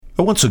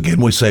Well, once again,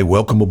 we say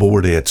welcome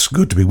aboard. It's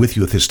good to be with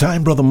you at this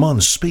time. Brother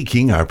Munn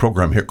speaking. Our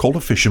program here called A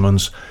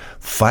Fisherman's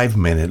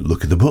 5-Minute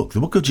Look at the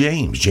Book of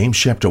James. James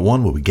chapter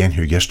 1, we began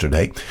here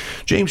yesterday.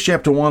 James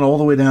chapter 1 all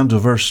the way down to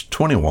verse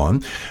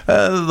 21.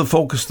 The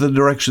focus, the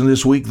direction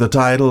this week, the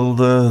title,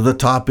 the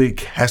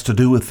topic has to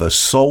do with the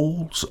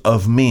souls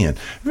of men.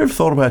 Have you ever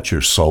thought about your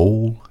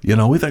soul? You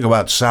know, we think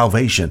about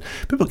salvation.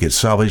 People get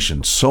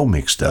salvation so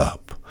mixed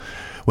up.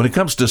 When it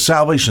comes to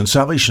salvation,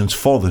 salvation's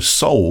for the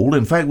soul.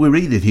 In fact, we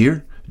read it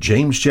here.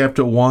 James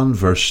chapter 1,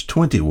 verse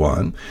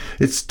 21,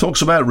 it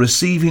talks about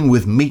receiving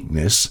with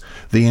meekness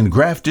the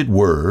engrafted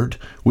word,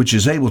 which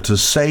is able to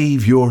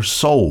save your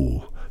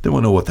soul. Then we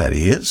know what that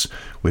is.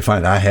 We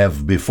find I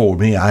have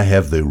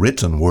the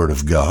written word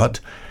of God.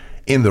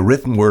 In the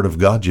written word of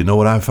God, you know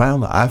what I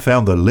found? I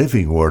found the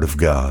living word of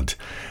God.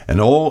 And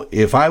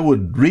if I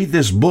would read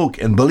this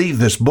book and believe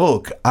this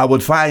book, I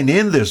would find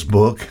in this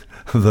book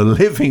the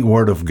living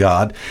word of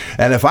God.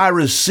 And if I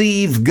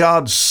receive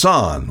God's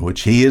Son,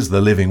 which he is the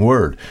living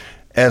word,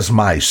 as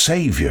my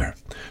Savior,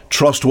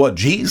 trust what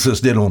Jesus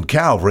did on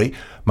Calvary,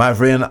 my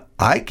friend,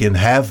 I can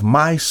have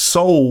my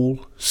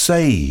soul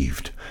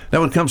saved. Now,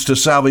 when it comes to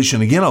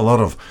salvation, again, a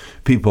lot of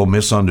people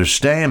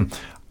misunderstand.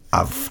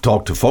 I've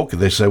talked to folk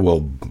and they say,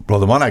 well,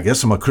 Brother Munn, I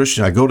guess I'm a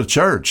Christian. I go to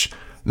church.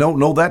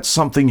 No, that's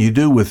something you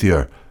do with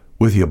your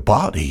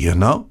body, you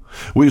know.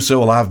 We say,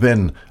 well, I've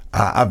been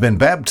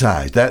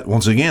baptized. That,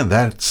 once again,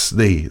 that's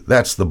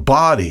the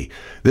body.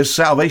 This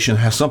salvation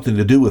has something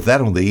to do with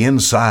that on the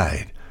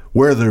inside,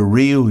 where the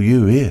real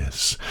you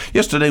is.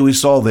 Yesterday we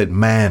saw that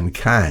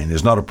mankind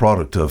is not a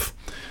product of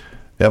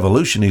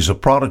evolution. He's a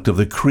product of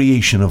the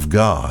creation of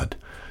God.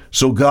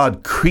 So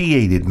God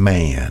created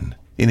man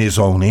in his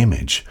own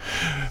image.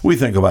 We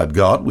think about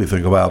God. We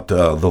think about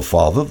the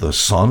Father, the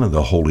Son, and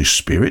the Holy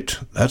Spirit.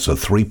 That's the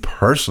three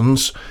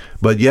persons,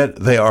 but yet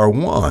they are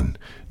one.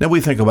 Now we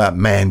think about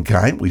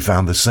mankind. We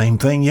found the same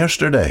thing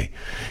yesterday.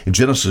 In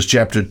Genesis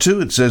chapter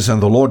 2, it says,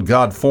 "And the Lord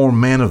God formed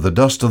man of the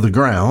dust of the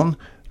ground,"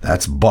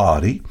 that's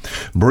body,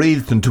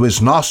 "breathed into his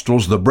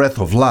nostrils the breath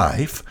of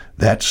life,"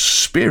 that's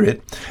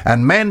spirit,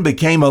 "and man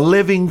became a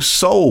living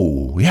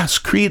soul." Yes,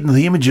 created in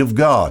the image of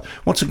God.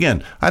 Once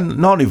again,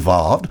 I'm not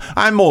evolved.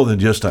 I'm more than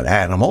just an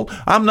animal.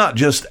 I'm not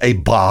just a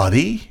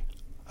body.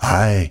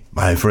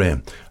 My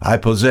friend, I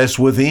possess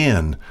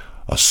within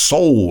a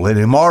soul, an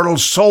immortal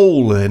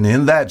soul, and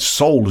in that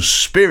soul, a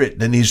spirit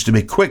that needs to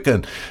be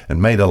quickened and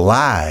made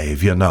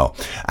alive, you know.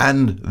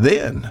 And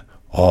then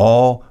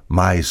all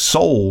my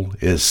soul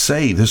is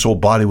saved. This old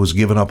body was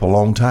given up a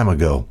long time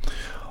ago,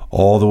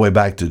 all the way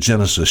back to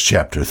Genesis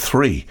chapter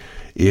 3,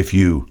 if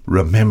you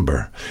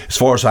remember. As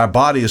far as our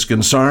body is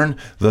concerned,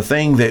 the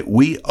thing that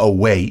we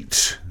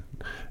await,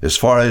 as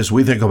far as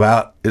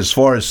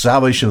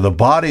salvation of the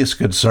body is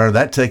concerned,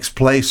 that takes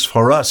place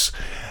for us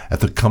at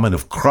the coming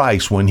of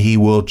Christ, when he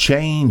will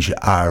change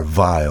our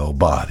vile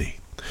body.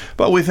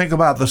 But we think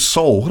about the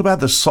soul. What about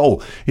the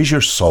soul? Is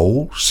your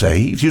soul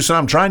saved? You say,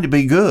 I'm trying to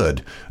be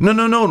good. No.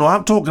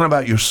 I'm talking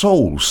about your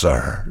soul,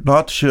 sir.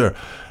 Not your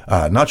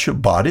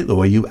body, the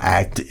way you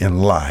act in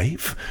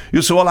life.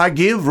 You say, well, I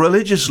give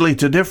religiously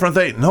to different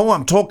things. No,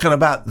 I'm talking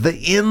about the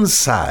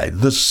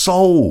inside, the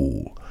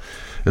soul.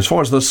 As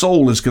far as the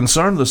soul is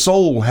concerned, the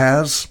soul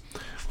has,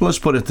 let's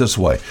put it this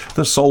way,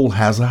 the soul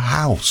has a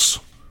house.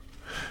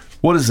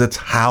 What is its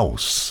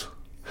house?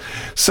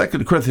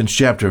 2 Corinthians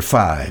chapter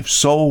 5,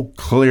 so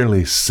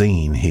clearly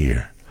seen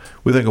here.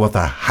 We think about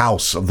the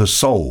house of the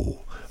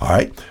soul. All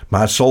right,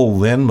 my soul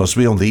then must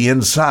be on the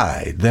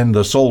inside. Then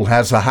the soul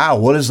has a house.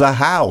 What is the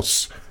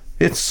house?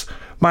 It's,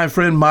 my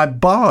friend, my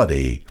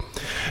body.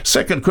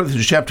 2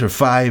 Corinthians chapter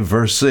 5,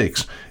 verse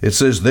 6, it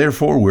says,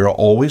 "Therefore we are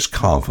always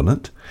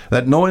confident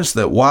that knowing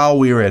that while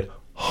we are at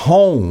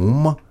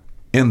home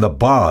in the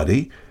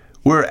body,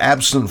 we're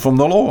absent from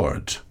the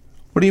Lord."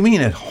 What do you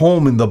mean at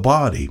home in the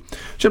body?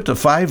 Chapter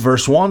 5,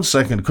 verse 1,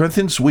 2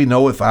 Corinthians, we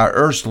know if our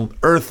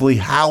earthly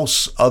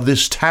house of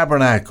this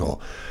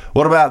tabernacle.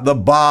 What about the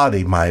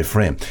body, my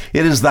friend?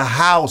 It is the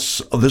house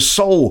of the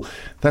soul.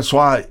 That's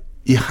why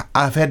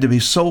I've had to be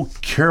so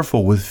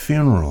careful with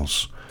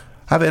funerals.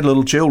 I've had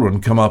little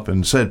children come up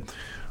and said,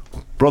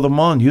 "Brother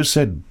Munn, you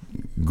said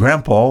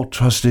Grandpa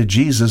trusted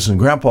Jesus and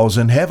Grandpa's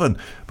in heaven,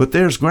 but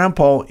there's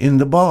Grandpa in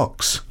the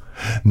box."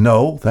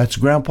 No, that's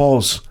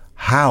Grandpa's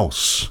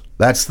house.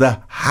 That's the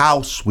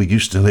house we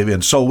used to live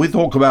in. So we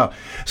talk about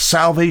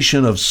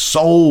salvation of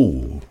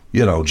soul.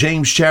 You know,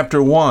 James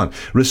chapter 1,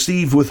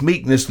 receive with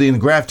meekness the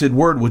engrafted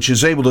word, which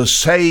is able to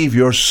save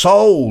your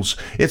souls.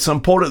 It's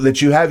important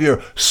that you have your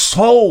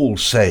soul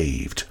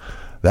saved.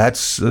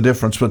 That's the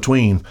difference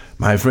between,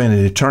 my friend,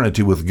 an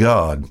eternity with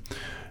God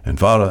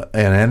and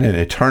an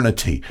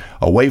eternity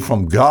away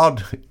from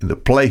God in the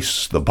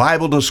place the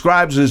Bible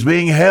describes as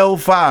being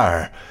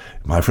hellfire.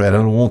 My friend, I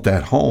don't want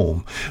that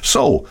home.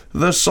 So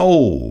the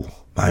soul,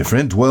 my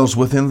friend, dwells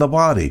within the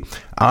body.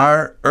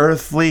 Our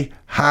earthly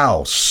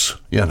house,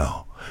 you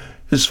know.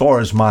 as far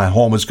as my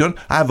home is concerned.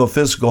 I have a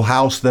physical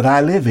house that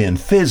I live in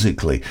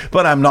physically,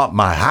 but I'm not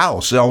my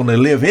house. I only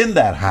live in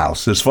that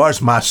house. As far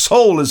as my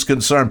soul is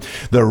concerned,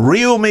 the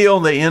real me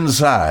on the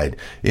inside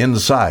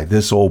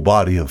this old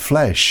body of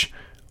flesh,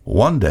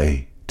 one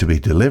day to be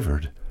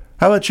delivered.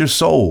 How about your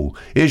soul?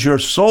 Is your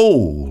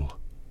soul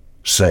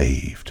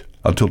saved?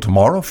 Until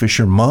tomorrow,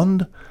 Fisher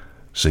Mund,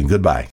 saying goodbye.